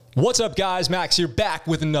What's up, guys? Max here, back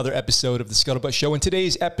with another episode of the Scuttlebutt Show, and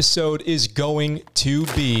today's episode is going to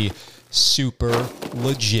be super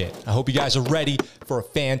legit. I hope you guys are ready for a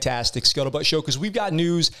fantastic Scuttlebutt Show, because we've got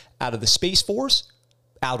news out of the Space Force,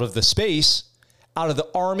 out of the space, out of the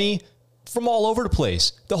Army, from all over the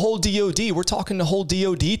place. The whole DOD. We're talking the whole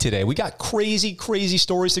DOD today. We got crazy, crazy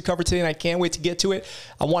stories to cover today, and I can't wait to get to it.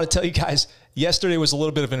 I want to tell you guys, yesterday was a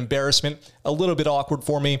little bit of an embarrassment, a little bit awkward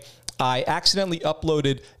for me. I accidentally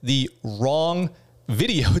uploaded the wrong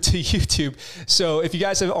video to YouTube. So if you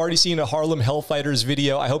guys have already seen a Harlem Hellfighters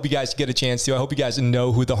video, I hope you guys get a chance to. I hope you guys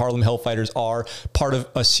know who the Harlem Hellfighters are. Part of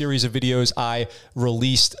a series of videos I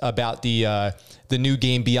released about the new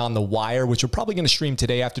game Beyond the Wire, which we're probably going to stream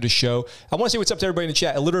today after the show. I want to say what's up to everybody in the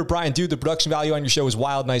chat. Illiterate Brian, dude, the production value on your show is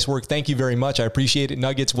wild. Nice work. Thank you very much. I appreciate it.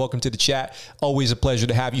 Nuggets, welcome to the chat. Always a pleasure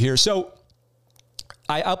to have you here. So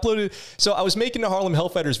I was making the Harlem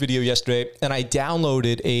Hellfighters video yesterday, and I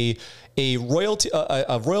downloaded a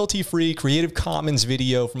royalty-free Creative Commons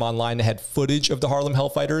video from online that had footage of the Harlem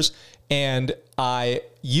Hellfighters, and I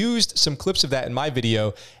used some clips of that in my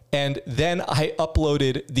video, and then I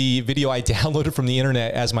uploaded the video I downloaded from the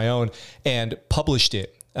internet as my own and published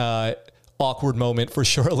it. Awkward moment for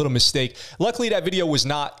sure, a little mistake. Luckily, that video was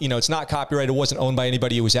not, it's not copyrighted. It wasn't owned by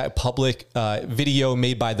anybody. It was a public video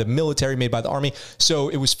made by the military, made by the Army. So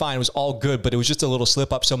it was fine. It was all good, but it was just a little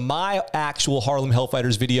slip up. So my actual Harlem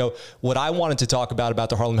Hellfighters video, what I wanted to talk about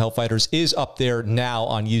the Harlem Hellfighters, is up there now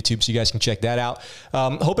on YouTube, so you guys can check that out.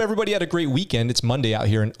 Hope everybody had a great weekend. It's Monday out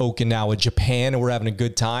here in Okinawa, Japan, and we're having a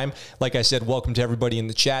good time. Like I said, welcome to everybody in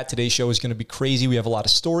the chat. Today's show is going to be crazy. We have a lot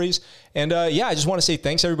of stories. And yeah, I just want to say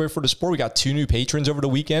thanks everybody for the support. We got 2 new patrons over the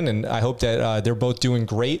weekend, and I hope that they're both doing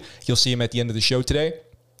great. You'll see them at the end of the show today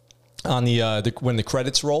on when the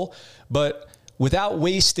credits roll. But without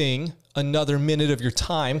wasting another minute of your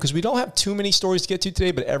time, because we don't have too many stories to get to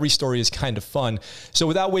today, but every story is kind of fun. So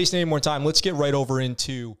without wasting any more time, let's get right over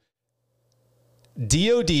into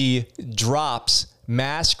DOD drops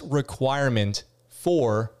mask requirement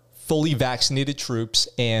for fully vaccinated troops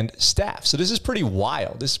and staff. So this is pretty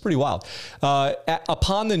wild.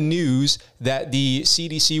 Upon the news that the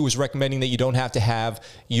CDC was recommending that you don't have to have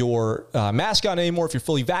your mask on anymore if you're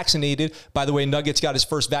fully vaccinated. By the way, Nuggets got his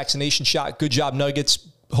first vaccination shot. Good job, Nuggets.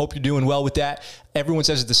 Hope you're doing well with that. Everyone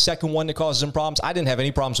says it's the second one that causes them problems. I didn't have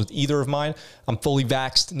any problems with either of mine. I'm fully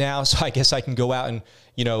vaxxed now, so I guess I can go out and,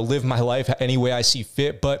 live my life any way I see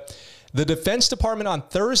fit. But the Defense Department on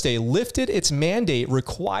Thursday lifted its mandate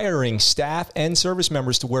requiring staff and service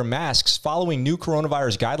members to wear masks following new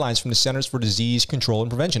coronavirus guidelines from the Centers for Disease Control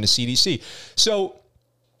and Prevention, the CDC. So,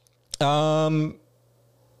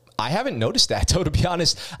 I haven't noticed that, though, to be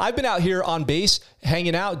honest. I've been out here on base,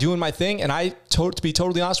 hanging out, doing my thing, and to be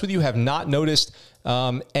totally honest with you, have not noticed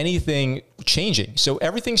anything changing. So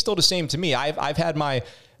everything's still the same to me. I've had my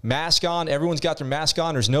mask on. Everyone's got their mask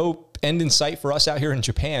on. There's no end in sight for us out here in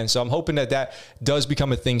Japan. So I'm hoping that does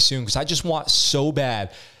become a thing soon, because I just want so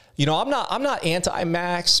bad. I'm not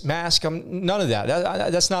anti-mask. I'm none of that.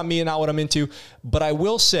 That's not me and not what I'm into. But I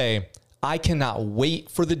will say, I cannot wait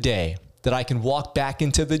for the day that I can walk back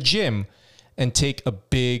into the gym and take a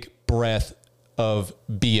big breath of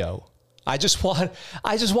BO. I just want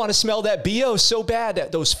to smell that BO so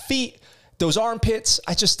bad, those feet, those armpits,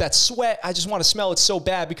 that sweat, I just want to smell it so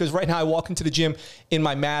bad, because right now I walk into the gym in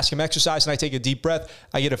my mask, I'm exercising, I take a deep breath,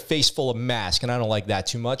 I get a face full of mask, and I don't like that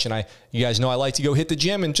too much. And you guys know I like to go hit the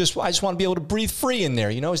gym, and I just want to be able to breathe free in there.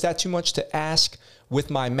 Is that too much to ask with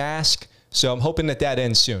my mask? So I'm hoping that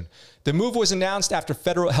ends soon. The move was announced after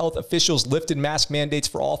federal health officials lifted mask mandates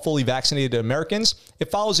for all fully vaccinated Americans. It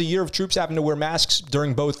follows a year of troops having to wear masks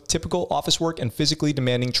during both typical office work and physically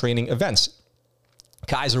demanding training events.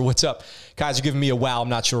 Kaiser, what's up? Kaiser giving me a wow. I'm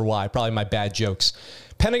not sure why. Probably my bad jokes.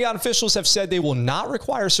 Pentagon officials have said they will not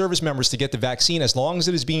require service members to get the vaccine as long as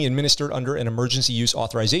it is being administered under an emergency use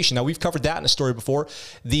authorization. Now, we've covered that in a story before.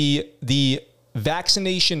 The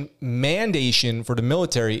vaccination mandation for the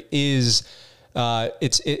military is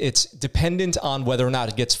it's dependent on whether or not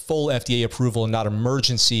it gets full FDA approval and not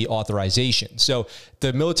emergency authorization. So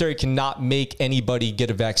the military cannot make anybody get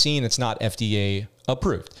a vaccine that's not FDA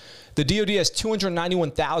approved. The DOD has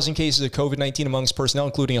 291,000 cases of COVID-19 amongst personnel,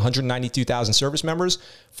 including 192,000 service members.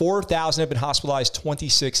 4,000 have been hospitalized.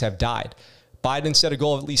 26 have died. Biden set a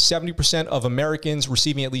goal of at least 70% of Americans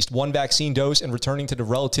receiving at least one vaccine dose and returning to the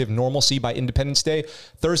relative normalcy by Independence Day.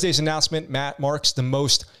 Thursday's announcement marks the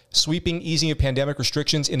most sweeping easing of pandemic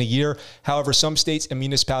restrictions in a year. However, some states and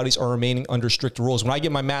municipalities are remaining under strict rules. When I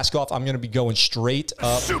get my mask off, I'm going to be going straight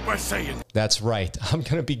up. Super Saiyan. That's right. I'm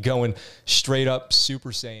going to be going straight up Super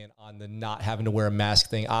Saiyan on the not having to wear a mask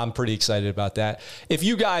thing. I'm pretty excited about that. If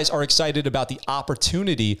you guys are excited about the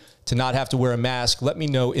opportunity to not have to wear a mask, let me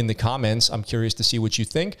know in the comments. I'm curious to see what you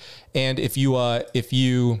think. And if you are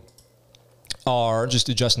just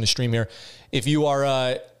adjusting the stream here, if you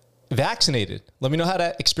are vaccinated, let me know how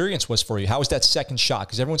that experience was for you. How was that second shot?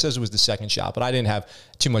 Because everyone says it was the second shot, but I didn't have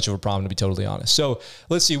too much of a problem, to be totally honest. So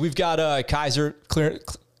let's see. We've got Kaiser.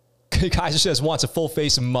 Kaiser says wants a full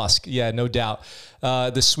face of musk. Yeah, no doubt.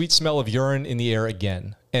 The sweet smell of urine in the air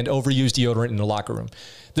again, and overused deodorant in the locker room.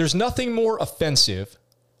 There's nothing more offensive.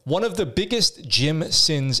 One of the biggest gym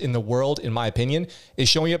sins in the world, in my opinion, is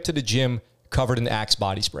showing up to the gym covered in Axe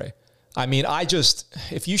body spray. I mean,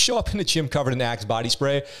 if you show up in the gym covered in Axe body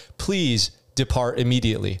spray, please depart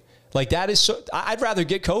immediately. Like that is so, I'd rather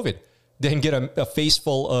get COVID than get a face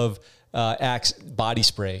full of Axe body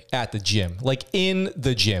spray at the gym, like in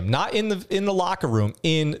the gym, not in the locker room,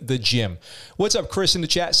 in the gym. What's up, Chris, in the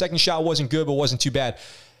chat? Second shot wasn't good, but wasn't too bad.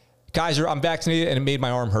 Kaiser, I'm vaccinated and it made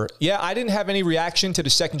my arm hurt. Yeah, I didn't have any reaction to the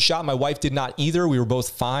second shot. My wife did not either. We were both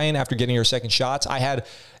fine after getting our second shots. I had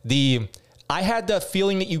the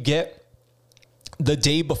feeling that you get the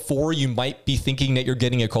day before you might be thinking that you're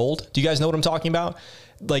getting a cold. Do you guys know what I'm talking about?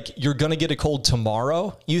 Like you're going to get a cold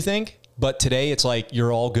tomorrow, you think, but today it's like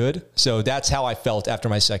you're all good. So that's how I felt after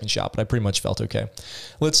my second shot, but I pretty much felt okay.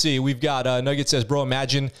 Let's see. We've got Nugget says, bro,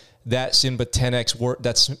 imagine that sin, but 10x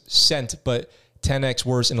that's sent, but 10x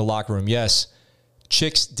worse in the locker room. Yes.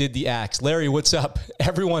 Chicks did the Axe. Larry, what's up?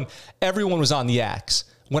 Everyone was on the Axe.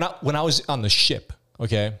 When I was on the ship,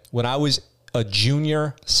 okay, when I was a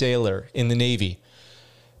junior sailor in the Navy,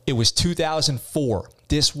 it was 2004.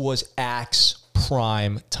 This was Axe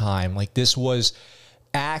prime time. Like this was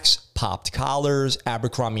Axe popped collars,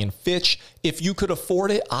 Abercrombie and Fitch. If you could afford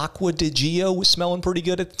it, Aqua di Gio was smelling pretty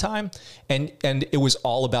good at the time, and it was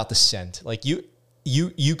all about the scent. Like you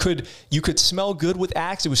could smell good with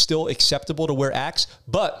Axe. It was still acceptable to wear Axe,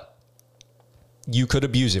 but you could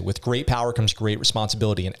abuse it. With great power comes great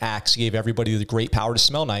responsibility, and Axe gave everybody the great power to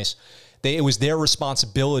smell nice. It was their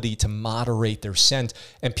responsibility to moderate their scent,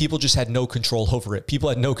 and people just had no control over it. People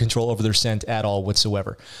had no control over their scent at all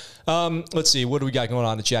whatsoever. Let's see. What do we got going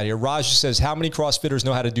on in the chat here? Raj says, how many CrossFitters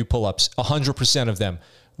know how to do pull-ups? 100% of them,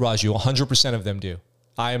 Raju. 100% of them do.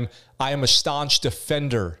 I am a staunch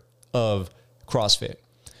defender of CrossFit.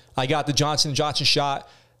 I got the Johnson & Johnson shot,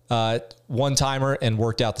 one-timer, and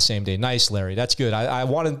worked out the same day. Nice, Larry. That's good. I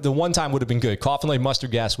wanted the one time would have been good. Cough like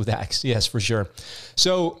mustard gas with Axe. Yes, for sure.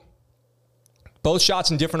 So both shots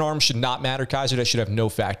in different arms should not matter, Kaiser. That should have no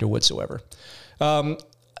factor whatsoever.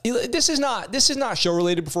 This is not show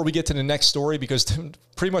related before we get to the next story, because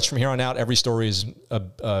pretty much from here on out, every story is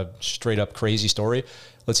a straight up crazy story.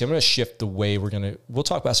 Let's see. I'm going to shift the way we'll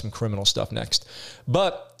talk about some criminal stuff next.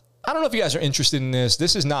 But I don't know if you guys are interested in this.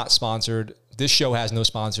 This is not sponsored. This show has no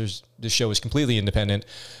sponsors. This show is completely independent.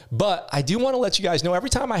 But I do want to let you guys know, every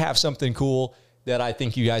time I have something cool that I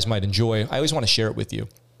think you guys might enjoy, I always want to share it with you.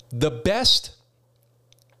 The best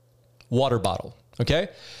water bottle, okay?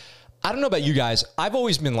 I don't know about you guys. I've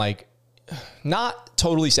always been like not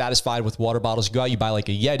totally satisfied with water bottles. You go out, you buy like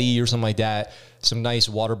a Yeti or something like that, some nice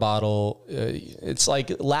water bottle. It's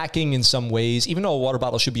like lacking in some ways, even though a water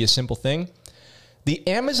bottle should be a simple thing. The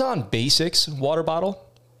Amazon Basics water bottle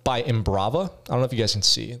by Imbrava. I don't know if you guys can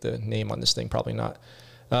see the name on this thing, probably not.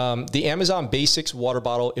 The Amazon Basics water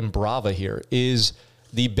bottle Imbrava here is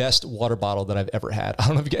the best water bottle that I've ever had. I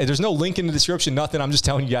don't know if you guys, there's no link in the description, nothing. I'm just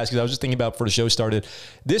telling you guys because I was just thinking about it before the show started.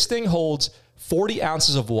 This thing holds 40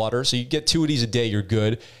 ounces of water. So you get 2 of these a day, you're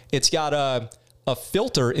good. It's got a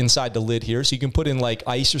filter inside the lid here. So you can put in like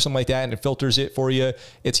ice or something like that and it filters it for you.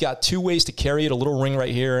 It's got 2 ways to carry it, a little ring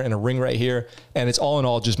right here and a ring right here. And it's all in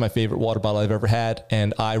all just my favorite water bottle I've ever had.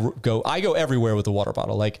 And I go everywhere with the water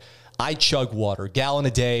bottle. Like I chug water, gallon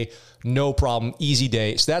a day, no problem, easy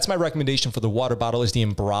day. So that's my recommendation for the water bottle is the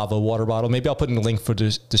Imbrava water bottle. Maybe I'll put in a link for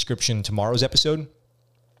the description tomorrow's episode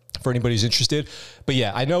for anybody who's interested. But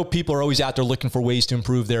yeah, I know people are always out there looking for ways to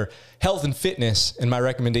improve their health and fitness. And my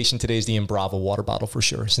recommendation today is the Imbrava water bottle for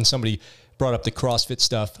sure. Since somebody brought up the CrossFit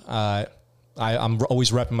stuff, I'm always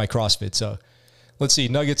repping my CrossFit. So let's see.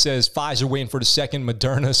 Nugget says Pfizer waiting for the second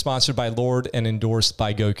Moderna, sponsored by Lord and endorsed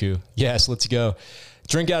by Goku. Yes, let's go.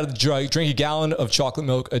 Drink out of the jug. Drink a gallon of chocolate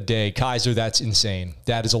milk a day. Kaiser, that's insane.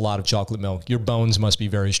 That is a lot of chocolate milk. Your bones must be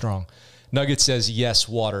very strong. Nugget says, yes,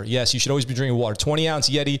 water. Yes, you should always be drinking water. 20-ounce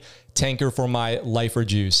Yeti tanker for my Lifer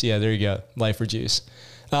juice. Yeah, there you go. Lifer juice.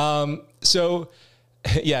 So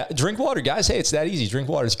Yeah, drink water, guys. Hey, it's that easy. Drink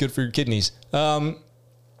water. It's good for your kidneys.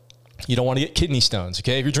 You don't want to get kidney stones,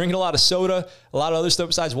 okay? If you're drinking a lot of soda, a lot of other stuff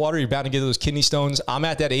besides water, you're bound to get those kidney stones. I'm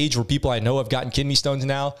at that age where people I know have gotten kidney stones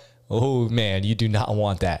now. Oh, man, you do not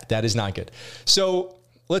want that. That is not good. So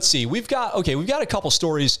let's see. We've got a couple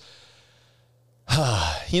stories.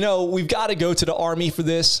 You know, we've got to go to the Army for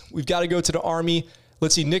this. We've got to go to the Army.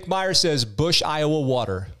 Let's see. Nick Meyer says Bush, Iowa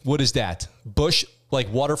water. What is that? Bush,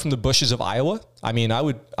 like water from the bushes of Iowa? I mean, I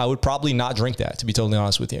would probably not drink that, to be totally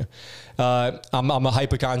honest with you. I'm a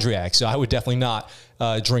hypochondriac, so I would definitely not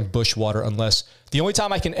drink bush water unless the only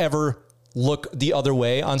time I can ever look the other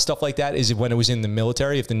way on stuff like that is when it was in the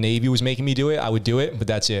military. If the Navy was making me do it, I would do it, but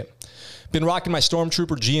that's it. Been rocking my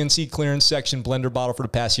Stormtrooper GNC clearance section blender bottle for the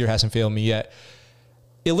past year. Hasn't failed me yet.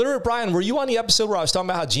 Illiterate Brian, were you on the episode where I was talking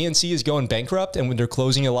about how GNC is going bankrupt and when they're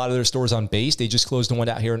closing a lot of their stores on base? They just closed the one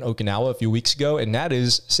out here in Okinawa a few weeks ago, and that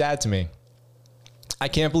is sad to me. I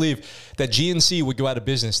can't believe that GNC would go out of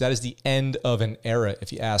business. That is the end of an era,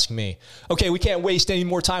 if you ask me. Okay, we can't waste any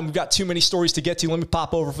more time. We've got too many stories to get to. Let me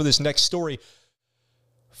pop over for this next story.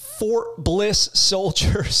 Fort Bliss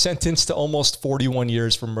soldier sentenced to almost 41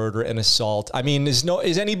 years for murder and assault. I mean, is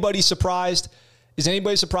anybody surprised? Is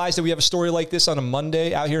anybody surprised that we have a story like this on a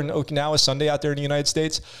Monday out here in Okinawa, Sunday out there in the United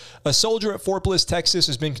States? A soldier at Fort Bliss, Texas,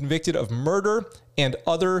 has been convicted of murder and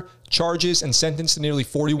other charges and sentenced to nearly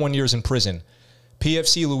 41 years in prison.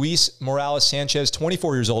 PFC Luis Morales Sanchez,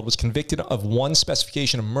 24 years old, was convicted of one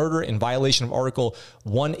specification of murder in violation of Article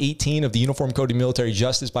 118 of the Uniform Code of Military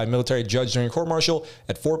Justice by a military judge during a court-martial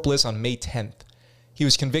at Fort Bliss on May 10th. He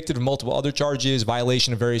was convicted of multiple other charges,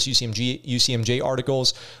 violation of various UCMJ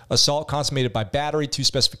articles, assault consummated by battery, 2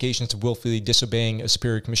 specifications of willfully disobeying a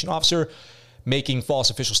superior commission officer, making false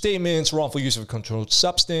official statements, wrongful use of a controlled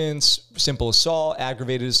substance, simple assault,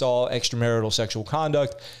 aggravated assault, extramarital sexual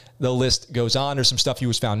conduct. The list goes on. There's some stuff he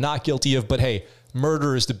was found not guilty of, but hey,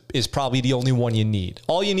 murder is probably the only one you need.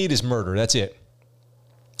 All you need is murder. That's it.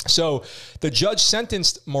 So the judge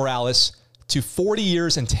sentenced Morales to 40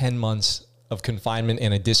 years and 10 months of confinement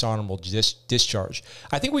and a dishonorable discharge.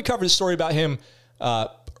 I think we covered a story about him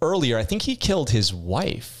earlier. I think he killed his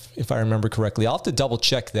wife, if I remember correctly. I'll have to double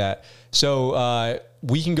check that. So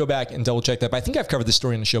we can go back and double check that. But I think I've covered this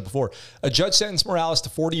story in the show before. A judge sentenced Morales to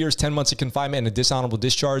 40 years, 10 months of confinement and a dishonorable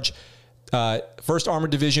discharge. 1st Armored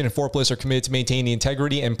Division and Fort Bliss are committed to maintain the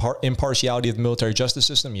integrity and impartiality of the military justice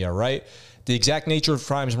system. Yeah, right. The exact nature of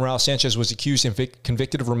crimes Morales Sanchez was accused and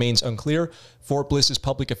convicted of remains unclear. Fort Bliss's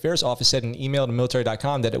public affairs office said in an email to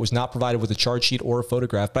military.com that it was not provided with a charge sheet or a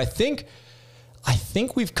photograph. But I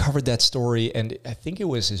think we've covered that story, and I think it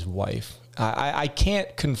was his wife. I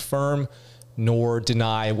can't confirm nor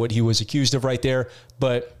deny what he was accused of right there,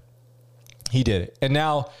 but he did it. And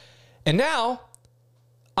now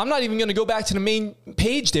I'm not even going to go back to the main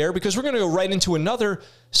page there because we're going to go right into another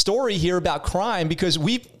story here about crime because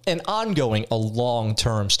a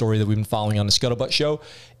long-term story that we've been following on the Scuttlebutt Show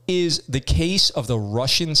is the case of the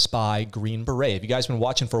Russian spy Green Beret. If you guys have been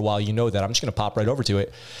watching for a while, you know that. I'm just going to pop right over to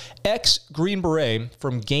it. Ex-Green Beret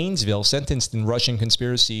from Gainesville sentenced in Russian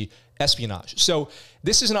conspiracy espionage. So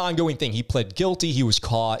this is an ongoing thing. He pled guilty. He was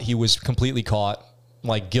caught. He was completely caught,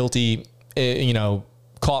 like guilty,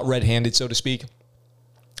 caught red-handed, so to speak.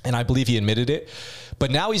 And I believe he admitted it. But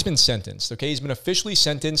now he's been sentenced, okay? He's been officially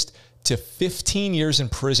sentenced to 15 years in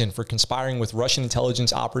prison for conspiring with Russian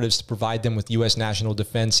intelligence operatives to provide them with U.S. national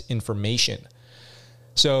defense information.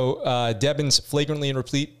 So Debbins flagrantly and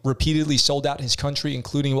repeatedly sold out his country,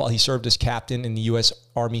 including while he served as captain in the U.S.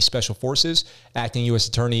 Army Special Forces. Acting U.S.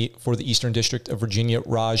 Attorney for the Eastern District of Virginia,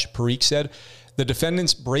 Raj Parikh, said, the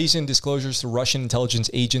defendant's brazen disclosures to Russian intelligence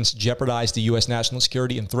agents jeopardized the U.S. national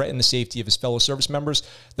security and threatened the safety of his fellow service members.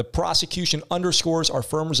 The prosecution underscores our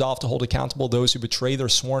firm resolve to hold accountable those who betray their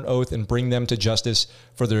sworn oath and bring them to justice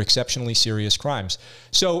for their exceptionally serious crimes.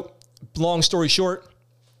 So, long story short,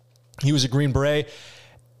 he was a Green Beret.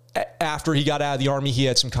 After he got out of the Army, he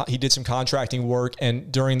did some contracting work,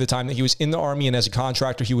 and during the time that he was in the Army and as a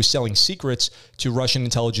contractor, he was selling secrets to Russian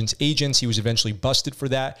intelligence agents. He was eventually busted for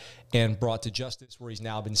that and brought to justice, where he's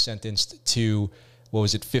now been sentenced to,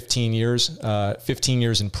 15 years? 15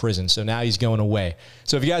 years in prison. So now he's going away.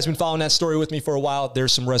 So if you guys have been following that story with me for a while,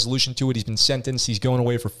 there's some resolution to it. He's been sentenced. He's going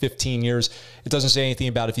away for 15 years. It doesn't say anything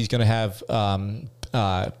about if he's going to have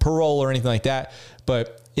parole or anything like that,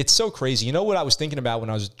 but it's so crazy. You know what I was thinking about when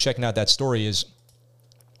I was checking out that story is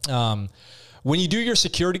when you do your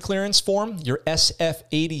security clearance form, your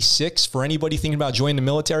SF-86, for anybody thinking about joining the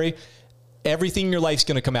military, everything in your life is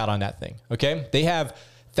going to come out on that thing, okay? They have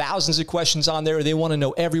thousands of questions on there. They want to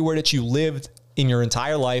know everywhere that you lived, in your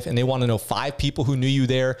entire life, and they want to know 5 people who knew you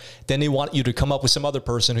there. Then they want you to come up with some other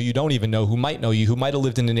person who you don't even know, who might know you, who might have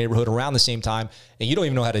lived in the neighborhood around the same time, and you don't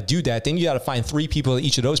even know how to do that. Then you got to find 3 people that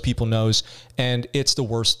each of those people knows, and it's the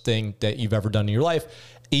worst thing that you've ever done in your life.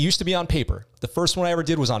 It used to be on paper. The first one I ever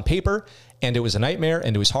did was on paper, and it was a nightmare,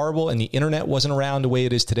 and it was horrible, and the internet wasn't around the way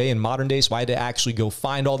it is today in modern days, so I had to actually go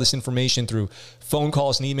find all this information through phone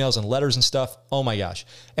calls and emails and letters and stuff. Oh my gosh.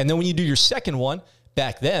 And then when you do your second one,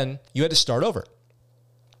 back then, you had to start over.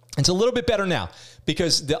 It's a little bit better now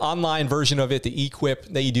because the online version of it, the equip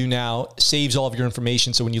that you do now, saves all of your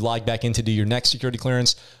information. So when you log back in to do your next security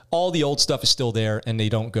clearance, all the old stuff is still there and they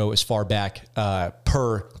don't go as far back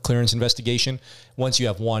per clearance investigation. Once you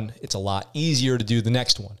have one, it's a lot easier to do the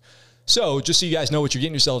next one. So just so you guys know what you're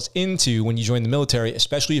getting yourselves into when you join the military,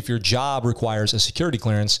 especially if your job requires a security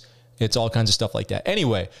clearance, it's all kinds of stuff like that.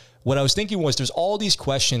 Anyway, what I was thinking was there's all these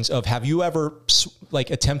questions of, have you ever like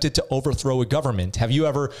attempted to overthrow a government? Have you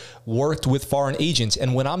ever worked with foreign agents?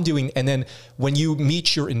 And when I'm doing, and then when you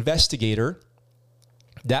meet your investigator,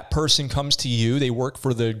 that person comes to you, they work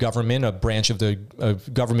for the government, a branch of the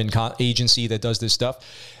government agency that does this stuff.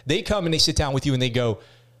 They come and they sit down with you and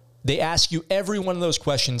they ask you every one of those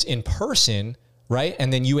questions in person, right?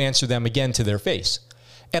 And then you answer them again to their face.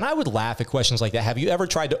 And I would laugh at questions like that. Have you ever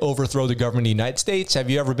tried to overthrow the government of the United States? Have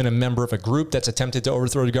you ever been a member of a group that's attempted to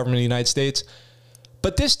overthrow the government of the United States?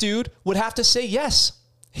 But this dude would have to say yes.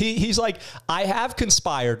 He's like, I have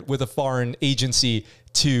conspired with a foreign agency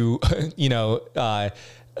to,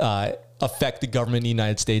 affect the government of the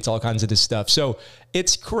United States, all kinds of this stuff. So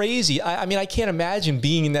it's crazy. I mean, I can't imagine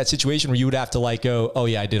being in that situation where you would have to like go, oh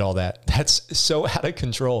yeah, I did all that. That's so out of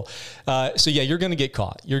control. So yeah, you're going to get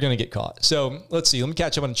caught. You're going to get caught. So let's see. Let me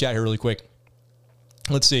catch up on the chat here really quick.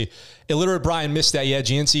 Let's see. Illiterate Brian missed that. Yeah,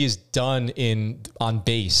 GNC is done on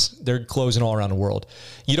base. They're closing all around the world.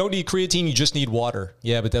 You don't need creatine. You just need water.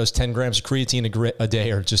 Yeah, but those 10 grams of creatine a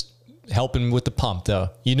day are just helping with the pump, though.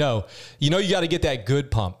 You know you got to get that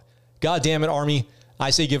good pump. God damn it, Army. I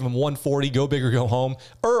say give him 140, go big or go home.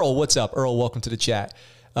 Earl, what's up? Earl, welcome to the chat.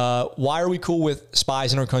 Why are we cool with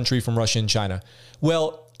spies in our country from Russia and China?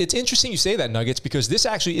 Well, it's interesting you say that, Nuggets, because this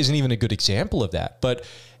actually isn't even a good example of that. But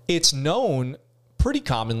it's known pretty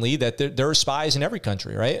commonly that there are spies in every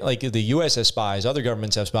country, right? Like the U.S. has spies, other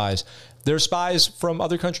governments have spies. There are spies from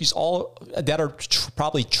other countries all that are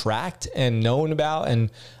probably tracked and known about. And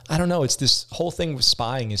I don't know, it's this whole thing with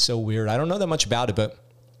spying is so weird. I don't know that much about it, but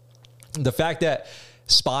the fact that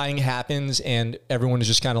spying happens and everyone is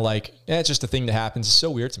just kind of like, it's just a thing that happens is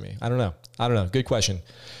so weird to me. I don't know. Good question.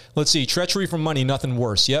 Let's see. Treachery for money, nothing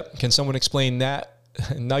worse. Yep. Can someone explain that?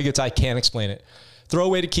 Nuggets, I can't explain it. Throw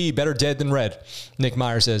away the key. Better dead than red. Nick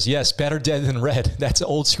Meyer says, yes, better dead than red. That's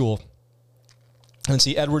old school. Let's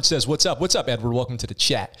see. Edward says, what's up? What's up, Edward? Welcome to the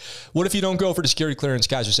chat. What if you don't go for the security clearance?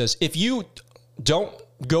 Kaiser says, if you don't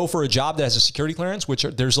go for a job that has a security clearance,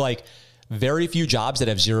 there's like very few jobs that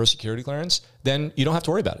have 0 security clearance, then you don't have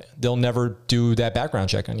to worry about it. They'll never do that background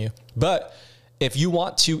check on you. But if you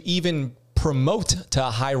want to even promote to a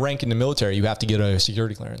high rank in the military, you have to get a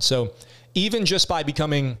security clearance. So even just by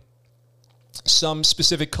becoming some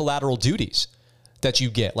specific collateral duties that you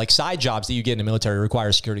get, like side jobs that you get in the military,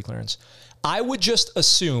 require security clearance. I would just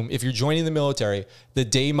assume if you're joining the military, the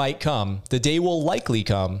day will likely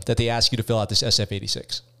come that they ask you to fill out this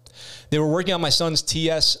SF-86. They were working on my son's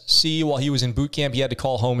TSC while he was in boot camp. He had to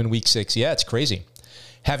call home in week 6. Yeah, it's crazy.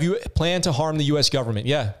 Have you planned to harm the U.S. government?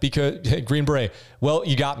 Yeah, because Green Beret. Well,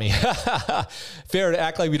 you got me. Fair to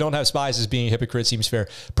act like we don't have spies as being a hypocrite seems fair.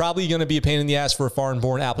 Probably going to be a pain in the ass for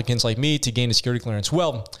foreign-born applicants like me to gain a security clearance.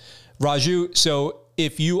 Well, Raju,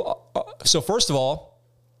 so first of all,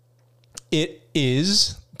 it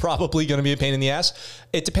is probably going to be a pain in the ass.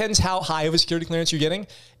 It depends how high of a security clearance you're getting.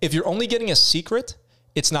 If you're only getting a secret,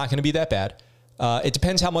 it's not going to be that bad. It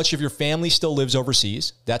depends how much of your family still lives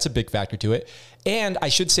overseas. That's a big factor to it. And I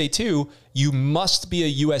should say, too, you must be a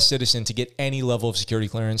U.S. citizen to get any level of security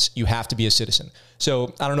clearance. You have to be a citizen.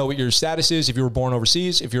 So I don't know what your status is. If you were born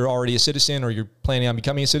overseas, if you're already a citizen or you're planning on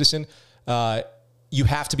becoming a citizen, you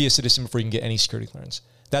have to be a citizen before you can get any security clearance.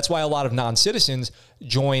 That's why a lot of non-citizens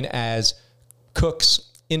join as cooks,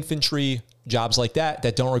 infantry, jobs like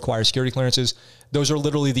that don't require security clearances. Those are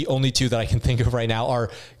literally the only two that I can think of right now are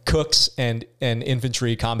cooks and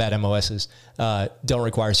infantry combat MOSs don't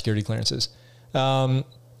require security clearances. So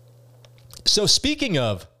speaking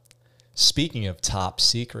of top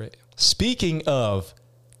secret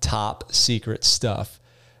stuff,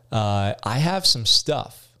 I have some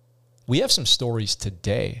stuff. We have some stories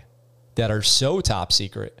today that are so top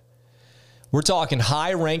secret. We're talking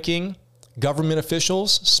high-ranking government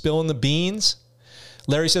officials spilling the beans.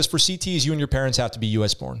 Larry says, for CTs, you and your parents have to be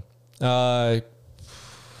U.S. born. Are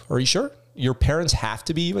you sure? Your parents have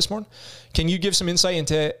to be U.S. born? Can you give some insight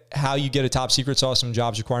into how you get a top secret sauce, some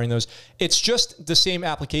jobs requiring those? It's just the same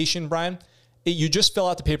application, Brian. You just fill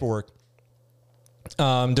out the paperwork.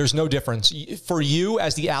 There's no difference. For you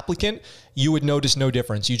as the applicant, you would notice no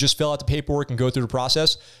difference. You just fill out the paperwork and go through the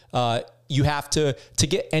process. You have to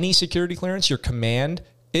get any security clearance, your command,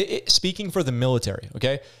 speaking for the military,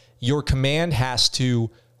 okay? Your command has to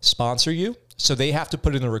sponsor you. So they have to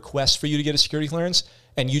put in a request for you to get a security clearance,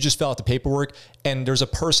 and you just fill out the paperwork. And there's a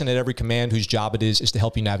person at every command whose job it is to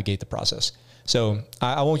help you navigate the process. So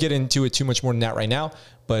I won't get into it too much more than that right now,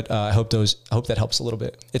 but I hope that helps a little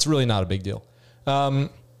bit. It's really not a big deal.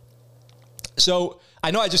 So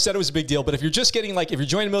I know I just said it was a big deal, but if you're just getting, like, if you're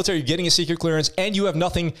joining the military, you're getting a secret clearance and you have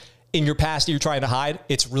nothing in your past that you're trying to hide,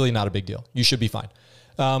 it's really not a big deal. You should be fine.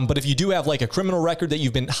 But if you do have like a criminal record that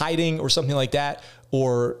you've been hiding or something like that,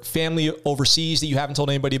 or family overseas that you haven't told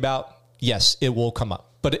anybody about, yes, it will come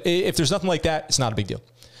up. But if there's nothing like that, it's not a big deal.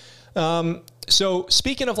 So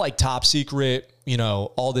speaking of like top secret, you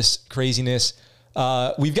know, all this craziness,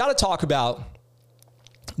 we've got to talk about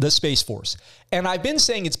the Space Force. And I've been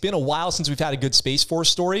saying it's been a while since we've had a good Space Force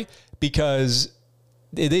story because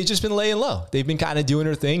they've just been laying low. They've been kind of doing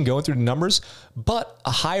their thing, going through the numbers. But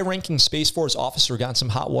a high-ranking Space Force officer got in some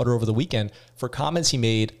hot water over the weekend for comments he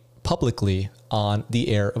made publicly on the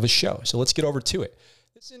air of a show. So let's get over to it.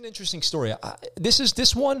 This is an interesting story.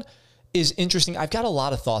 This one is interesting. I've got a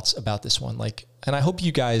lot of thoughts about this one, and I hope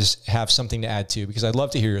you guys have something to add to, because I'd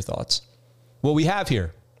love to hear your thoughts. What we have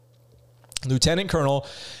here, Lieutenant Colonel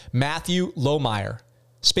Matthew Lohmeyer,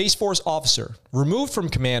 Space Force officer, removed from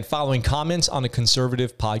command following comments on a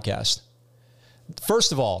conservative podcast.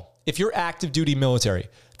 First of all, if you're active duty military,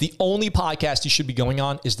 the only podcast you should be going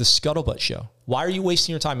on is the Scuttlebutt Show. Why are you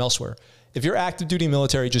wasting your time elsewhere? If you're active duty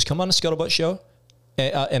military, just come on the Scuttlebutt Show,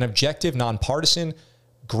 an objective, nonpartisan,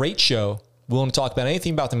 great show, willing to talk about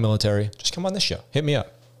anything about the military. Just come on this show. Hit me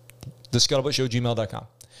up. thescuttlebuttshow@gmail.com.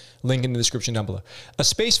 Link in the description down below. A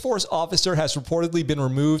Space Force officer has reportedly been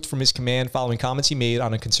removed from his command following comments he made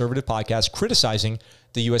on a conservative podcast criticizing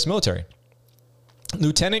the U.S. military.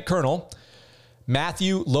 Lieutenant Colonel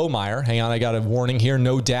Matthew Lohmeyer, hang on, I got a warning here,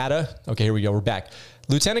 no data. Okay, here we go, we're back.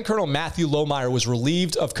 Lieutenant Colonel Matthew Lohmeyer was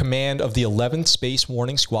relieved of command of the 11th Space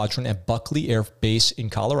Warning Squadron at Buckley Air Base in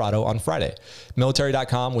Colorado on Friday.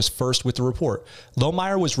 Military.com was first with the report.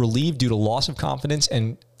 Lohmeyer was relieved due to loss of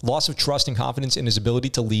trust and confidence in his ability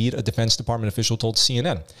to lead, a Defense Department official told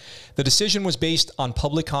CNN. The decision was based on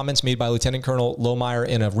public comments made by Lieutenant Colonel Lohmeyer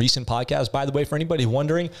in a recent podcast. By the way, for anybody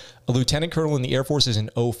wondering, a lieutenant colonel in the Air Force is an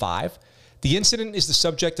 05. The incident is the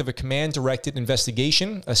subject of a command-directed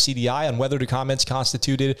investigation, a CDI, on whether the comments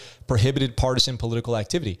constituted prohibited partisan political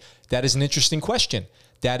activity. That is an interesting question.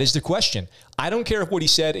 That is the question. I don't care if what he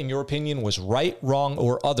said, in your opinion, was right, wrong,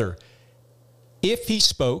 or other. If he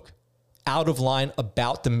spoke out of line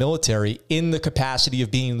about the military in the capacity of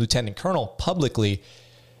being lieutenant colonel publicly,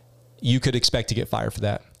 you could expect to get fired for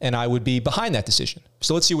that. And I would be behind that decision.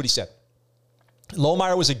 So let's see what he said.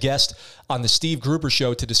 Lohmeyer was a guest on the Steve Gruber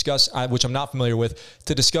Show to discuss, which I'm not familiar with,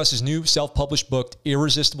 to discuss his new self-published book,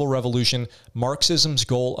 Irresistible Revolution, Marxism's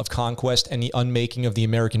Goal of Conquest and the Unmaking of the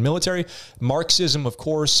American Military. Marxism, of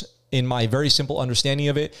course, in my very simple understanding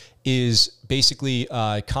of it, is basically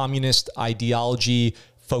communist ideology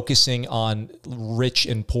focusing on rich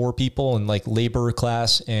and poor people and like labor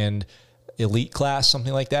class and elite class,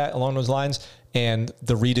 something like that along those lines, and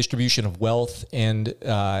the redistribution of wealth and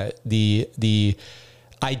the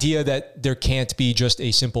idea that there can't be just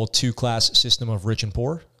a simple two-class system of rich and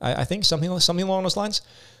poor. I think something along those lines.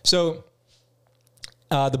 So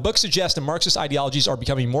the book suggests that Marxist ideologies are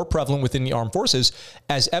becoming more prevalent within the armed forces.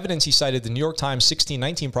 As evidence, he cited the New York Times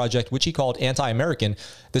 1619 Project, which he called anti-American.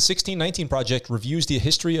 The 1619 Project reviews the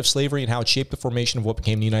history of slavery and how it shaped the formation of what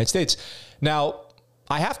became the United States. Now,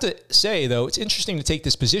 I have to say, though, it's interesting to take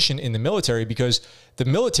this position in the military because the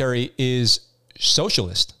military is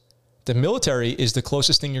socialist. The military is the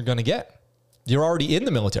closest thing you're going to get. You're already in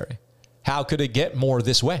the military. How could it get more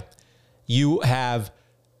this way? You have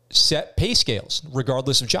set pay scales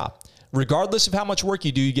regardless of job. Regardless of how much work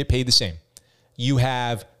you do, you get paid the same. You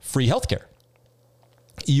have free healthcare.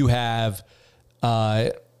 You have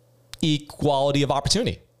equality of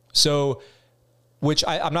opportunity. So, which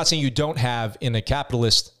I'm not saying you don't have in a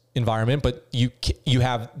capitalist environment, but you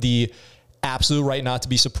have the absolute right not to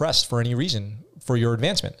be suppressed for any reason for your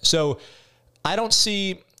advancement. So I don't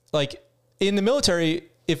see, like, in the military,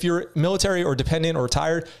 if you're military or dependent or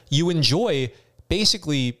retired, you enjoy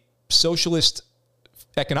basically socialist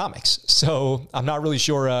economics. So I'm not really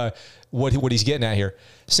sure what he's getting at here.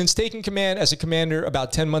 Since taking command as a commander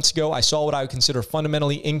about 10 months ago, I saw what I would consider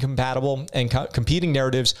fundamentally incompatible and competing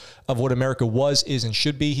narratives of what America was, is, and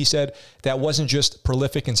should be, he said. That wasn't just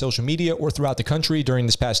prolific in social media or throughout the country during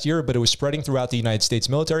this past year, but it was spreading throughout the United States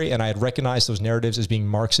military, and I had recognized those narratives as being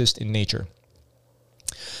Marxist in nature.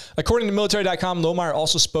 According to military.com, Lohmeyer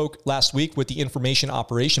also spoke last week with the Information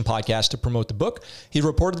Operation podcast to promote the book. He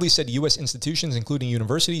reportedly said U.S. institutions, including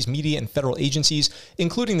universities, media, and federal agencies,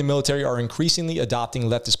 including the military, are increasingly adopting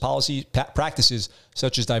leftist policy practices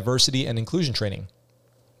such as diversity and inclusion training.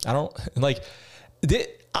 I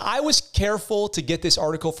was careful to get this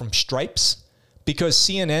article from Stripes because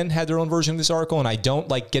CNN had their own version of this article, and I don't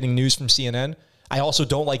like getting news from CNN. I also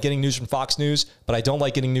don't like getting news from Fox News, but I don't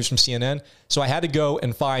like getting news from CNN. So I had to go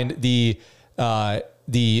and find the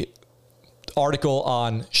article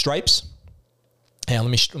on Stripes. And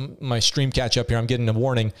let me my stream catch up here. I'm getting a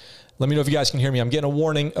warning. Let me know if you guys can hear me. I'm getting a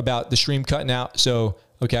warning about the stream cutting out. So,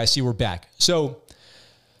 okay, I see we're back. So,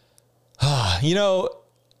 you know,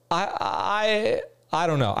 I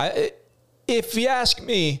don't know. If you ask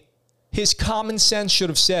me, his common sense should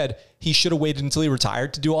have said he should have waited until he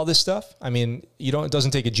retired to do all this stuff. I mean, it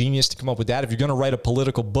doesn't take a genius to come up with that. If you're going to write a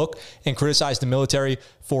political book and criticize the military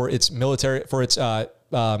for its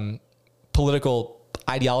political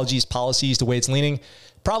ideologies, policies, the way it's leaning,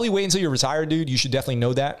 probably wait until you're retired, dude. You should definitely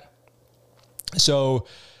know that. So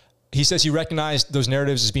he says he recognized those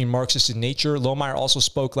narratives as being Marxist in nature. Lohmeyer also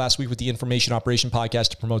spoke last week with the Information Operation podcast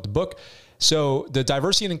to promote the book. So the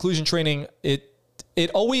diversity and inclusion training, it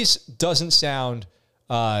always doesn't sound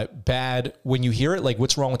bad when you hear it. Like,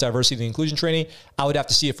 what's wrong with diversity and inclusion training? I would have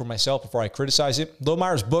to see it for myself before I criticize it.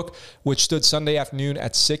 Lohmeyer's book, which stood Sunday afternoon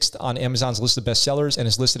at 6th on Amazon's list of bestsellers and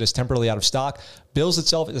is listed as temporarily out of stock, bills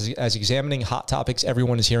itself as examining hot topics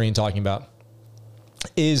everyone is hearing and talking about.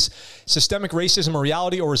 Is systemic racism a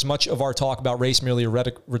reality, or is much of our talk about race merely a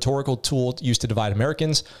rhetorical tool used to divide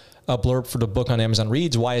Americans? A blurb for the book on Amazon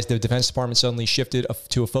reads, why has the Defense Department suddenly shifted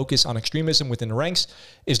to a focus on extremism within the ranks?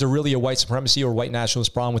 Is there really a white supremacy or white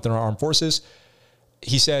nationalist problem within our armed forces?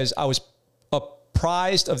 He says, I was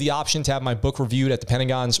apprised of the option to have my book reviewed at the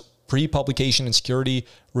Pentagon's pre-publication and security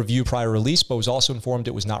review prior release, but was also informed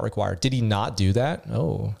it was not required. Did he not do that?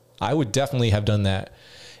 Oh, I would definitely have done that.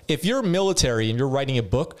 If you're military and you're writing a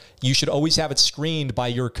book, you should always have it screened by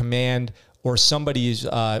your command or somebody's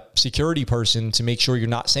security person to make sure you're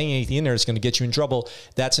not saying anything in there that's going to get you in trouble.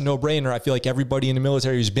 That's a no-brainer. I feel like everybody in the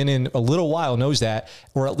military who's been in a little while knows that,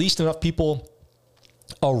 or at least enough people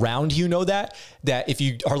around you know that if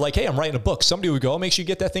you are like, hey, I'm writing a book, somebody would go, make sure you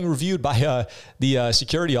get that thing reviewed by the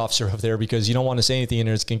security officer over there, because you don't want to say anything in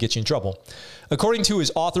there that's going to get you in trouble. According to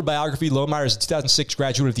his author biography, Lohmeyer is a 2006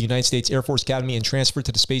 graduate of the United States Air Force Academy and transferred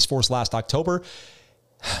to the Space Force last October.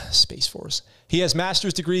 Space Force. He has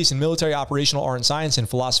master's degrees in military operational art and science and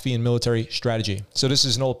philosophy and military strategy. So this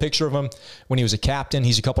is an old picture of him when he was a captain.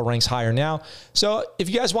 He's a couple ranks higher now. So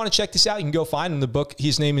if you guys want to check this out, you can go find him. The book,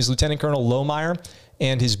 his name is Lieutenant Colonel Lohmeyer,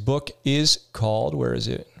 and his book is called, where is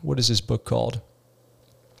it? What is his book called?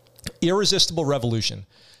 Irresistible Revolution.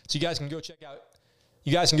 So you guys can go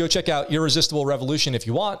check out Irresistible Revolution if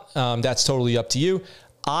you want. That's totally up to you.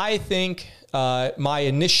 I think my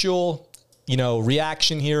initial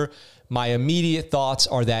reaction here, my immediate thoughts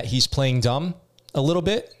are that he's playing dumb a little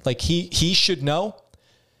bit. Like he should know,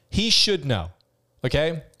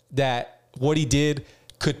 okay, that what he did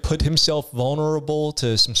could put himself vulnerable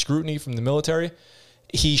to some scrutiny from the military.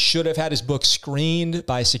 He should have had his book screened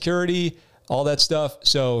by security, all that stuff.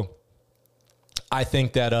 So I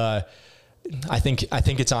think that, I think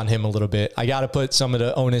it's on him a little bit. I got to put some of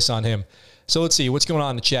the onus on him. So let's see what's going on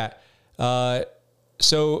in the chat.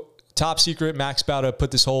 So top secret, Max about to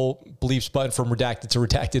put this whole beliefs button from redacted to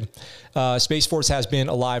redacted. Space Force has been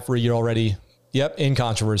alive for a year already. Yep, in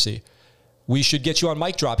controversy. We should get you on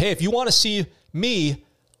mic drop. Hey, if you want to see me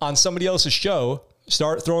on somebody else's show,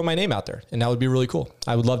 start throwing my name out there, and that would be really cool.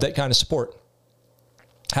 I would love that kind of support.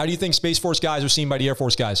 How do you think Space Force guys are seen by the Air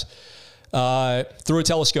Force guys? Through a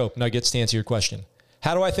telescope. Nuggets, to answer your question.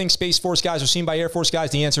 How do I think Space Force guys are seen by Air Force guys?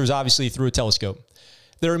 The answer is obviously through a telescope.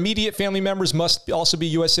 Their immediate family members must also be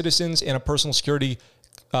U.S. citizens, and a personal security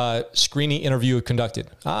screening interview conducted.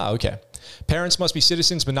 Okay. Parents must be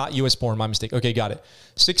citizens, but not U.S. born. My mistake. Okay, got it.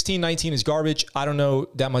 1619 is garbage. I don't know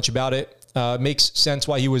that much about it. Makes sense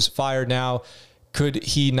why he was fired now. Could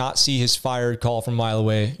he not see his fired call from a mile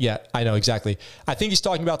away? Yeah, I know exactly. I think he's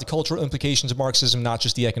talking about the cultural implications of Marxism, not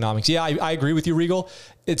just the economics. Yeah, I agree with you, Regal.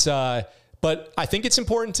 It's but I think it's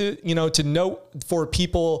important to to note for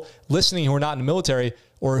people listening who are not in the military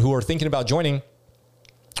or who are thinking about joining,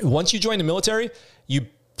 Once you join the military, you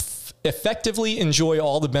effectively enjoy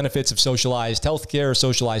all the benefits of socialized healthcare,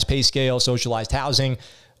 socialized pay scale, socialized housing,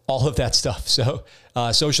 all of that stuff. So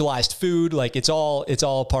socialized food, like it's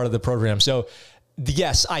all part of the program. So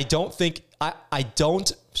yes, I don't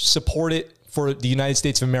support it for the United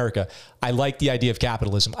States of America. I like the idea of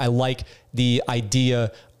capitalism. I like the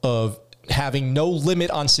idea of having no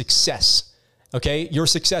limit on success. Okay. Your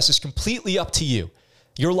success is completely up to you.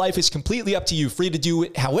 Your life is completely up to you, free to do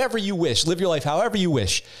it however you wish, live your life however you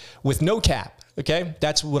wish with no cap. Okay.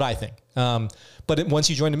 That's what I think. But once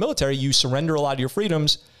you join the military, you surrender a lot of your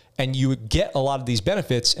freedoms and you get a lot of these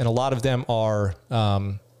benefits. And a lot of them are,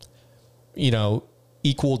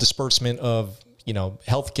 equal disbursement of,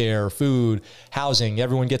 healthcare, food, housing,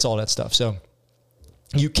 everyone gets all that stuff. So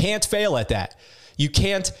you can't fail at that. You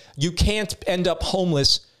can't end up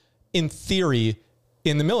homeless in theory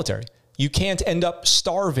in the military. You can't end up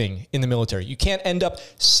starving in the military. You can't end up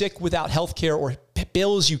sick without healthcare or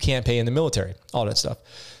bills you can't pay in the military, all that stuff.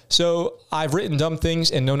 So I've written dumb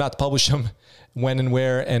things and know not to publish them when and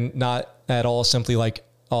where, and not at all simply like,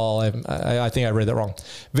 I think I read that wrong.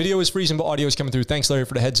 Video is freezing, but audio is coming through. Thanks, Larry,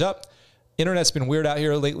 for the heads up. Internet's been weird out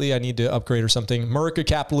here lately. I need to upgrade or something. America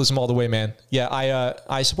capitalism all the way, man. Yeah,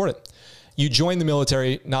 I support it. You joined the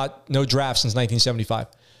military, no draft since 1975.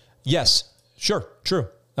 Yes, sure, true.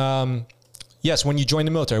 Yes, when you joined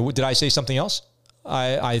the military. Did I say something else?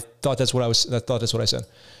 I thought that's what I said.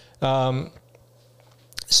 Are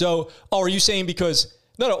you saying because?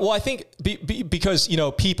 No. Well, I think because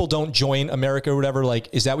people don't join America or whatever. Like,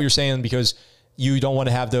 is that what you're saying? Because you don't want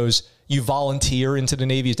to have those. You volunteer into the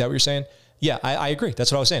Navy. Is that what you're saying? Yeah, I agree.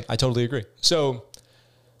 That's what I was saying. I totally agree. So,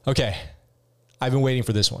 okay, I've been waiting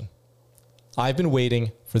for this one. I've been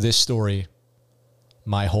waiting for this story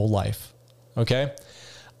my whole life. Okay,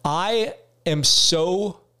 I am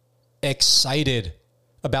so excited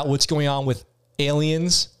about what's going on with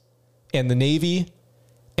aliens and the Navy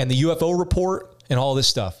and the UFO report and all this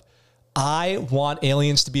stuff. I want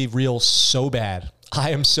aliens to be real so bad. I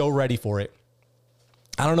am so ready for it.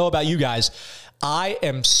 I don't know about you guys. I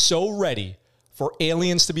am so ready for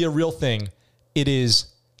aliens to be a real thing. It is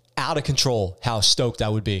out of control how stoked I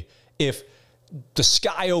would be if the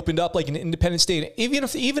sky opened up like an independent state, even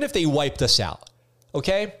if they wiped us out.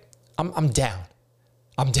 Okay, I'm down.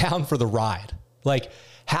 I'm down for the ride. Like,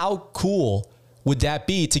 how cool would that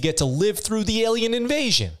be to get to live through the alien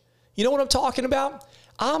invasion? You know what I'm talking about?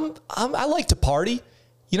 I like to party.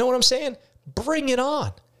 You know what I'm saying? Bring it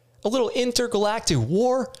on. A little intergalactic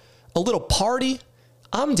war, a little party.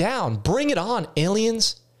 I'm down. Bring it on,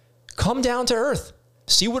 aliens. Come down to Earth.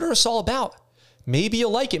 See what Earth's all about. Maybe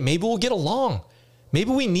you'll like it. Maybe we'll get along.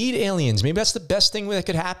 Maybe we need aliens. Maybe that's the best thing that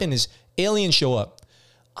could happen is aliens show up.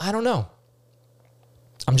 I don't know.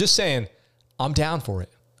 I'm just saying I'm down for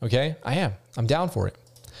it. Okay? I am. I'm down for it.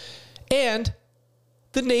 And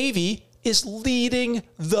the Navy is leading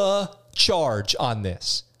the charge on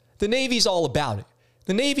this. The Navy's all about it.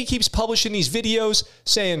 The Navy keeps publishing these videos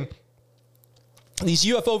saying these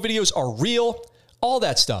UFO videos are real, all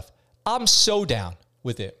that stuff. I'm so down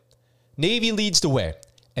with it. Navy leads the way,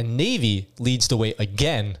 and Navy leads the way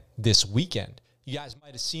again this weekend. You guys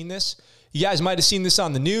might have seen this. You guys might have seen this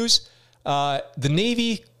on the news. The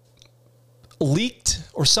Navy leaked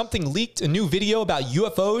a new video about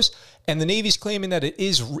UFOs, and the Navy's claiming that it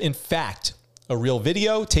is, in fact, a real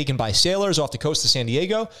video taken by sailors off the coast of San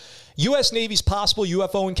Diego. U.S. Navy's possible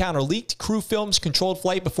UFO encounter leaked. Crew films controlled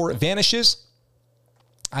flight before it vanishes.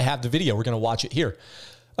 I have the video. We're going to watch it here.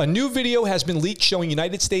 A new video has been leaked showing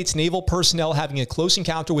United States naval personnel having a close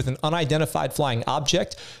encounter with an unidentified flying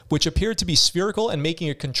object, which appeared to be spherical and making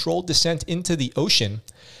a controlled descent into the ocean.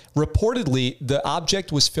 Reportedly, the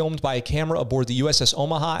object was filmed by a camera aboard the USS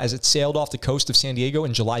Omaha as it sailed off the coast of San Diego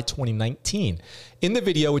in July 2019. In the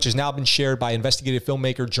video, which has now been shared by investigative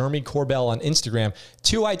filmmaker Jeremy Corbell on Instagram,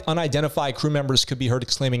 two unidentified crew members could be heard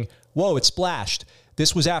exclaiming, "Whoa, it splashed."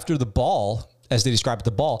 This was after the ball, as they described it,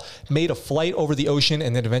 the ball, made a flight over the ocean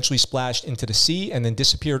and then eventually splashed into the sea and then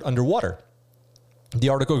disappeared underwater. The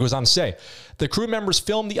article goes on to say, the crew members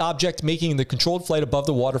filmed the object making the controlled flight above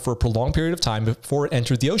the water for a prolonged period of time before it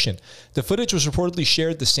entered the ocean. The footage was reportedly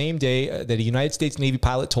shared the same day that a United States Navy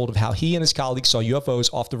pilot told of how he and his colleagues saw UFOs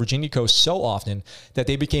off the Virginia coast so often that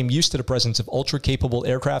they became used to the presence of ultra-capable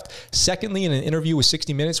aircraft. Secondly, in an interview with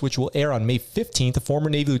 60 Minutes, which will air on May 15th, a former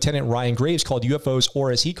Navy Lieutenant Ryan Graves called UFOs,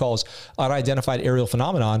 or as he calls, unidentified aerial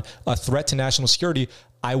phenomenon, a threat to national security.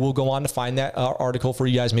 I will go on to find that article for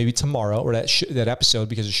you guys maybe tomorrow, or that episode,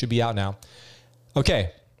 because it should be out now.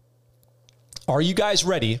 Okay. Are you guys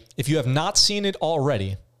ready? If you have not seen it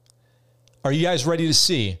already, are you guys ready to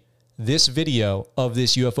see this video of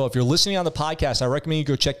this UFO. If you're listening on the podcast, I recommend you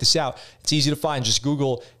go check this out. It's easy to find. Just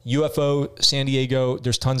Google UFO San Diego.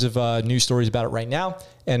 There's tons of news stories about it right now.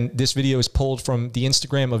 And this video is pulled from the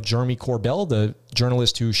Instagram of Jeremy Corbell, the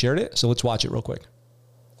journalist who shared it. So let's watch it real quick.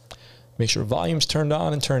 Make sure volume's turned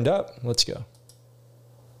on and turned up. Let's go.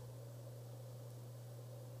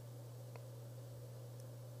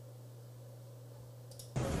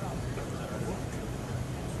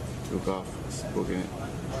 Took off, booking it.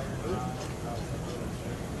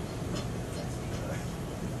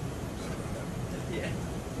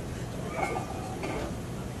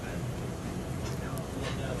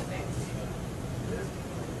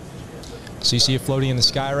 So you see it floating in the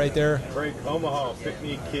sky right there? Break Omaha, pick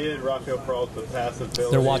me kid, Rocco Peralta, passive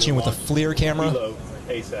ability. They're watching with a FLIR camera. Helo,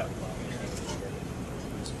 ASAP.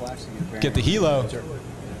 Get the helo.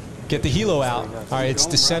 Get the helo out. All right, it's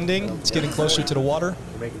descending. It's getting closer to the water.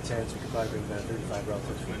 We're making chance we could probably bring that 35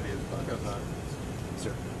 relative to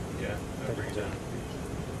Sir. Yeah, bring it down.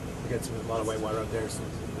 We got a lot of white water up there, some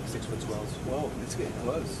 6-foot swells. Whoa, it's getting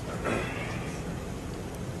close.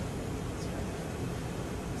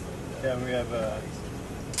 Yeah, we have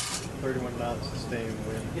 31 knots sustained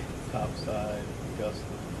wind, topside, gust of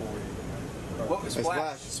 40. Whoa,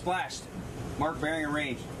 splashed. Splashed. Mark bearing and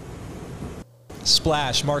range.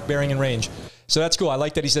 Splash, mark, bearing, and range. So that's cool. I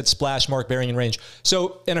like that he said splash, mark, bearing, and range.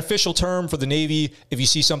 So an official term for the Navy, if you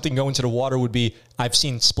see something go into the water, would be, I've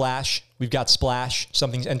seen splash. We've got splash.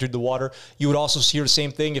 Something's entered the water. You would also hear the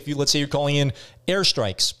same thing if you, let's say you're calling in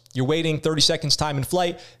airstrikes. You're waiting 30 seconds time in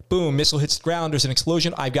flight. Boom, missile hits the ground. There's an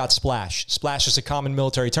explosion. I've got splash. Splash is a common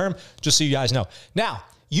military term, just so you guys know. Now,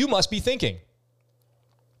 you must be thinking,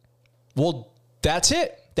 well, that's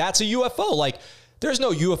it. That's a UFO. Like, there's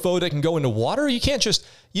no UFO that can go into water. You can't just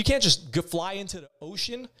fly into the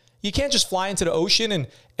ocean. You can't just fly into the ocean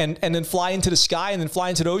and then fly into the sky and then fly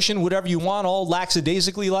into the ocean, whatever you want, all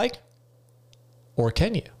lackadaisically like. Or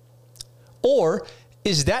can you? Or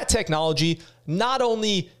is that technology not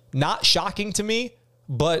only not shocking to me,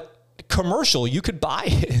 but commercial? You could buy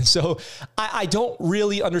it. And so I don't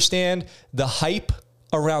really understand the hype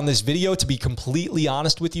around this video, to be completely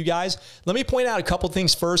honest with you guys. Let me point out a couple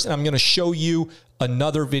things first, and I'm going to show you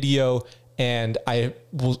another video, and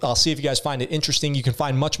I'll see if you guys find it interesting. You can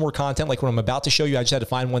find much more content like what I'm about to show you. I just had to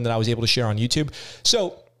find one that I was able to share on YouTube.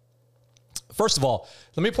 So first of all,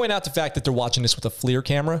 let me point out the fact that they're watching this with a FLIR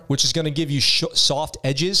camera, which is going to give you soft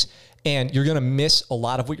edges, and you're going to miss a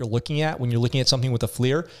lot of what you're looking at when you're looking at something with a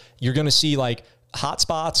FLIR. You're going to see like hot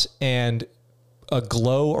spots and a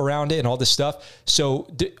glow around it and all this stuff. So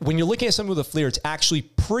when you're looking at something with a FLIR, it's actually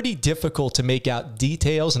pretty difficult to make out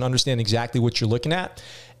details and understand exactly what you're looking at.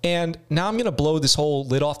 And now I'm going to blow this whole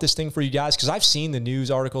lid off this thing for you guys, because I've seen the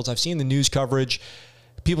news articles. I've seen the news coverage.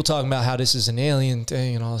 People talking about how this is an alien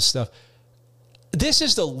thing and all this stuff. This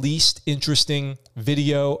is the least interesting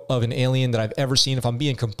video of an alien that I've ever seen, if I'm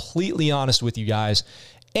being completely honest with you guys.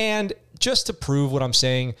 And just to prove what I'm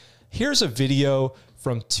saying, here's a video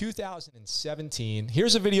from 2017.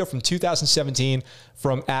 Here's a video from 2017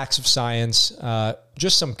 from Acts of Science.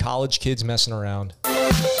 Just some college kids messing around.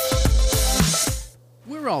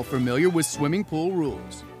 We're all familiar with swimming pool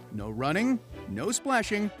rules. No running, no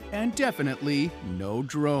splashing, and definitely no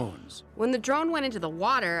drones. When the drone went into the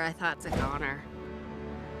water, I thought it's a goner.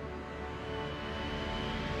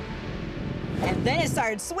 And then it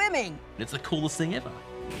started swimming. It's the coolest thing ever.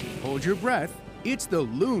 Hold your breath. It's the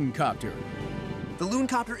Loon Copter. The Loon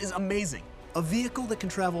Copter is amazing. A vehicle that can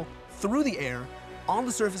travel through the air, on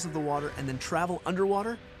the surface of the water, and then travel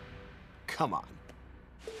underwater? Come on.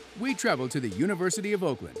 We traveled to the University of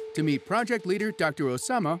Oakland to meet project leader Dr.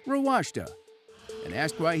 Osama Rawashta and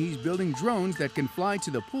asked why he's building drones that can fly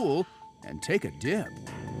to the pool and take a dip.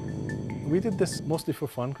 We did this mostly for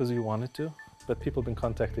fun because we wanted to, but people have been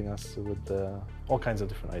contacting us with all kinds of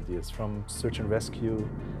different ideas, from search and rescue,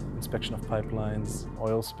 inspection of pipelines,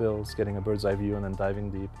 oil spills, getting a bird's eye view and then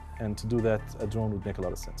diving deep. And to do that, a drone would make a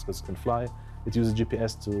lot of sense because it can fly, it uses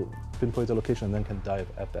GPS to pinpoint a location and then can dive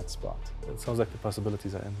at that spot. It sounds like the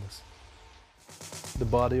possibilities are endless. The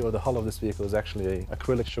body or the hull of this vehicle is actually an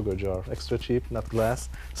acrylic sugar jar, extra cheap, not glass,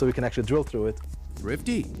 so we can actually drill through it.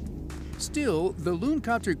 Thrifty. Still, the Loon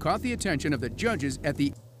Copter caught the attention of the judges at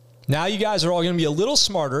the... Now you guys are all going to be a little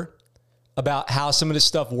smarter about how some of this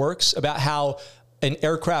stuff works, about how an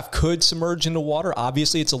aircraft could submerge into water.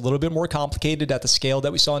 Obviously, it's a little bit more complicated at the scale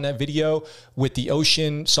that we saw in that video with the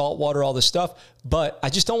ocean, salt water, all this stuff. But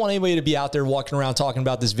I just don't want anybody to be out there walking around talking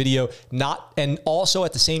about this video, and also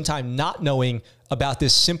at the same time not knowing about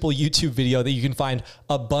this simple YouTube video that you can find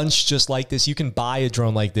a bunch just like this. You can buy a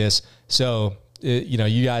drone like this. So, you know,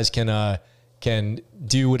 you guys can can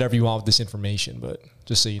do whatever you want with this information, but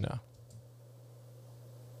just so you know.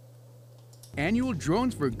 Annual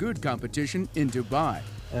Drones for Good competition in Dubai.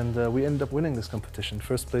 And we ended up winning this competition,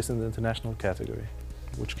 first place in the international category,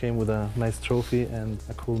 which came with a nice trophy and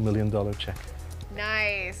a cool $1 million check.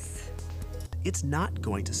 Nice. It's not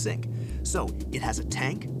going to sink. So it has a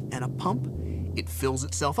tank and a pump. It fills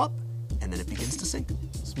itself up, and then it begins to sink.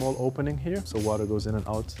 Small opening here, so water goes in and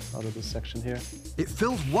out of this section here. It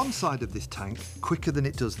fills one side of this tank quicker than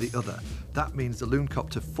it does the other. That means the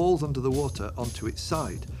Looncopter falls under the water onto its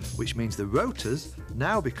side, which means the rotors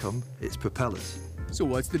now become its propellers. So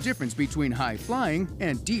what's the difference between high flying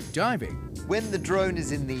and deep diving? When the drone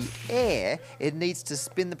is in the air, it needs to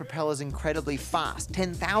spin the propellers incredibly fast,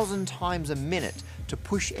 10,000 times a minute, to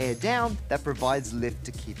push air down that provides lift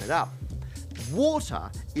to keep it up. Water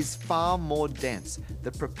is far more dense.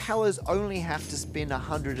 The propellers only have to spin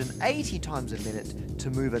 180 times a minute to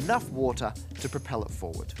move enough water to propel it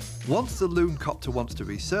forward. Once the Looncopter wants to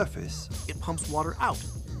resurface, it pumps water out.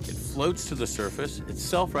 It floats to the surface, it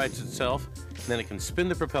self-rights itself, and then it can spin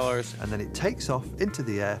the propellers. And then it takes off into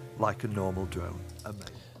the air like a normal drone. Amazing.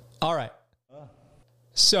 All right.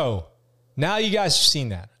 So now you guys have seen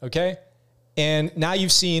that, okay? And now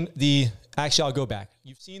you've seen the, actually I'll go back.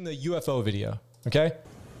 You've seen the UFO video, okay?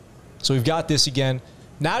 So we've got this again.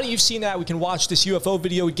 Now that you've seen that, we can watch this UFO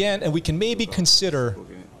video again, and we can maybe consider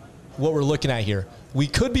what we're looking at here. We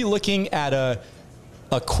could be looking at a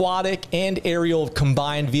aquatic and aerial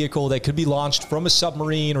combined vehicle that could be launched from a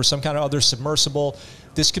submarine or some kind of other submersible.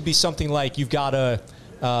 This could be something like you've got a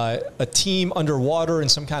team underwater in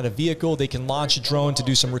some kind of vehicle. They can launch a drone to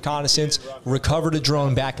do some reconnaissance, recover the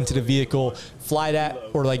drone back into the vehicle, fly that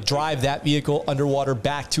or like drive that vehicle underwater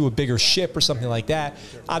back to a bigger ship or something like that.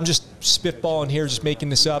 I'm just spitballing here, just making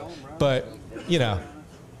this up, but you know,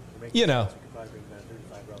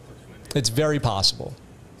 it's very possible.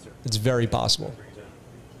 It's very possible.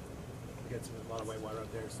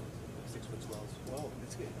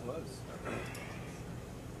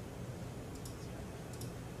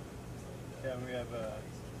 Yeah, we have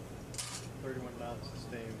 31 knots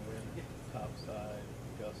sustained wind, topside,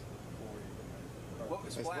 gust of 40. What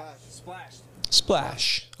was splashed?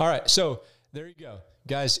 Splash. All right, so there you go.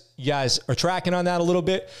 Guys, you guys are tracking on that a little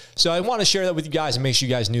bit. So I want to share that with you guys and make sure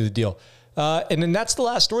you guys knew the deal. And then that's the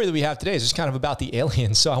last story that we have today. It's just kind of about the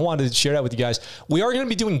aliens. So I wanted to share that with you guys. We are going to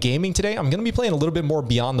be doing gaming today. I'm going to be playing a little bit more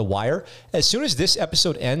Beyond the Wire. As soon as this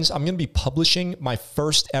episode ends, I'm going to be publishing my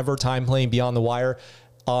first ever time playing Beyond the Wire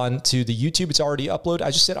onto the YouTube. It's already uploaded.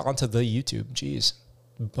 I just said onto the YouTube. Jeez.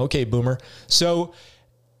 Okay, boomer. So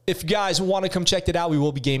if you guys want to come check it out, we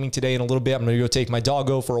will be gaming today in a little bit. I'm going to go take my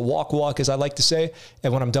doggo for a walk, as I like to say.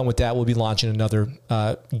 And when I'm done with that, we'll be launching another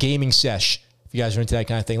gaming sesh. If you guys are into that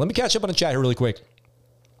kind of thing. Let me catch up on the chat here really quick.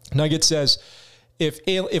 Nugget says,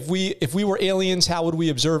 if we were aliens, how would we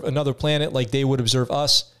observe another planet like they would observe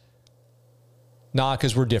us? Nah,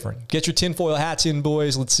 because we're different. Get your tinfoil hats in,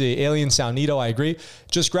 boys. Let's see. Aliens sound neato. I agree.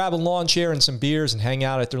 Just grab a lawn chair and some beers and hang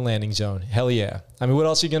out at their landing zone. Hell yeah. I mean, what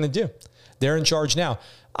else are you going to do? They're in charge now.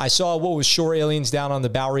 I saw what was shore aliens down on the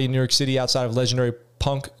Bowery in New York City outside of legendary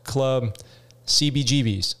punk club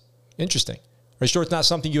CBGB's. Interesting. Are you sure it's not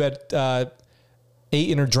something you had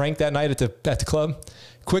ate or drank that night at the club?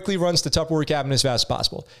 Quickly runs the Tupperware cabinet as fast as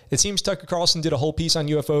possible. It seems Tucker Carlson did a whole piece on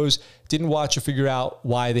UFOs, didn't watch or figure out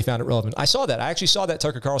why they found it relevant. I saw that. I actually saw that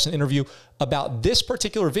Tucker Carlson interview about this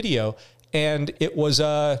particular video, and it was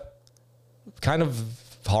kind of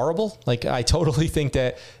horrible. Like, I totally think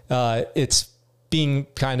that it's being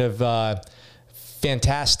kind of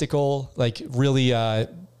fantastical, like really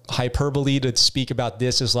hyperbole to speak about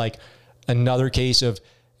this as like another case of,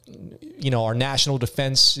 you know, our national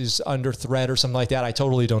defense is under threat or something like that. I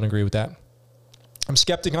totally don't agree with that. I'm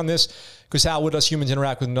skeptic on this because how would us humans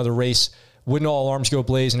interact with another race? Wouldn't all alarms go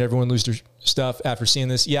ablaze and everyone lose their stuff after seeing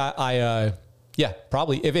this? Yeah, yeah,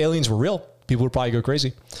 probably. If aliens were real, people would probably go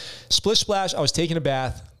crazy. Splish splash. I was taking a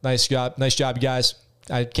bath. Nice job, you guys.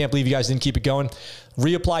 I can't believe you guys didn't keep it going.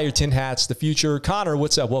 Reapply your tin hats. The future. Connor,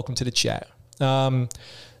 what's up? Welcome to the chat.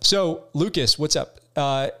 So Lucas, what's up?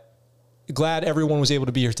 Glad everyone was able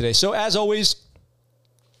to be here today. So as always,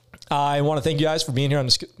 I want to thank you guys for being here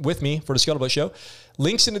with me for the Scuttlebutt Show.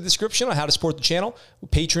 Links in the description on how to support the channel.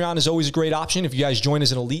 Patreon is always a great option. If you guys join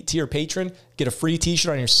as an elite tier patron, get a free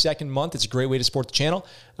t-shirt on your second month. It's a great way to support the channel.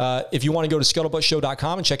 If you want to go to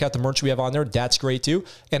scuttlebuttshow.com and check out the merch we have on there, that's great too.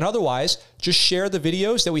 And otherwise, just share the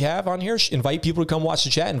videos that we have on here. Invite people to come watch the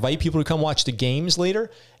chat. Invite people to come watch the games later.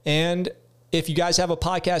 And if you guys have a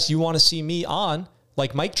podcast you want to see me on,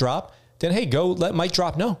 like Mic Drop, then hey, go let Mike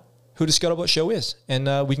Drop know who the Scuttlebutt Show is,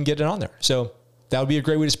 and we can get it on there. So that would be a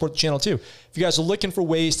great way to support the channel too. If you guys are looking for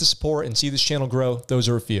ways to support and see this channel grow, those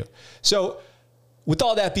are a few. So with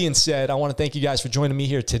all that being said, I want to thank you guys for joining me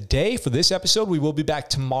here today for this episode. We will be back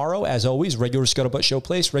tomorrow, as always, regular Scuttlebutt Show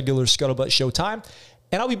place, regular Scuttlebutt Show time.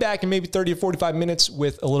 And I'll be back in maybe 30 or 45 minutes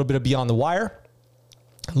with a little bit of Beyond the Wire.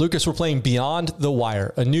 Lucas, we're playing Beyond the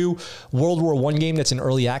Wire, a new World War I game that's in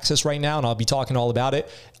early access right now, and I'll be talking all about it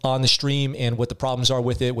on the stream and what the problems are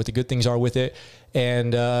with it, what the good things are with it,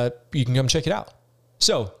 and you can come check it out.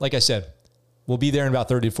 So, like I said, we'll be there in about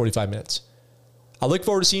 30 to 45 minutes. I look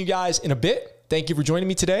forward to seeing you guys in a bit. Thank you for joining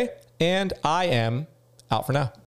me today, and I am out for now.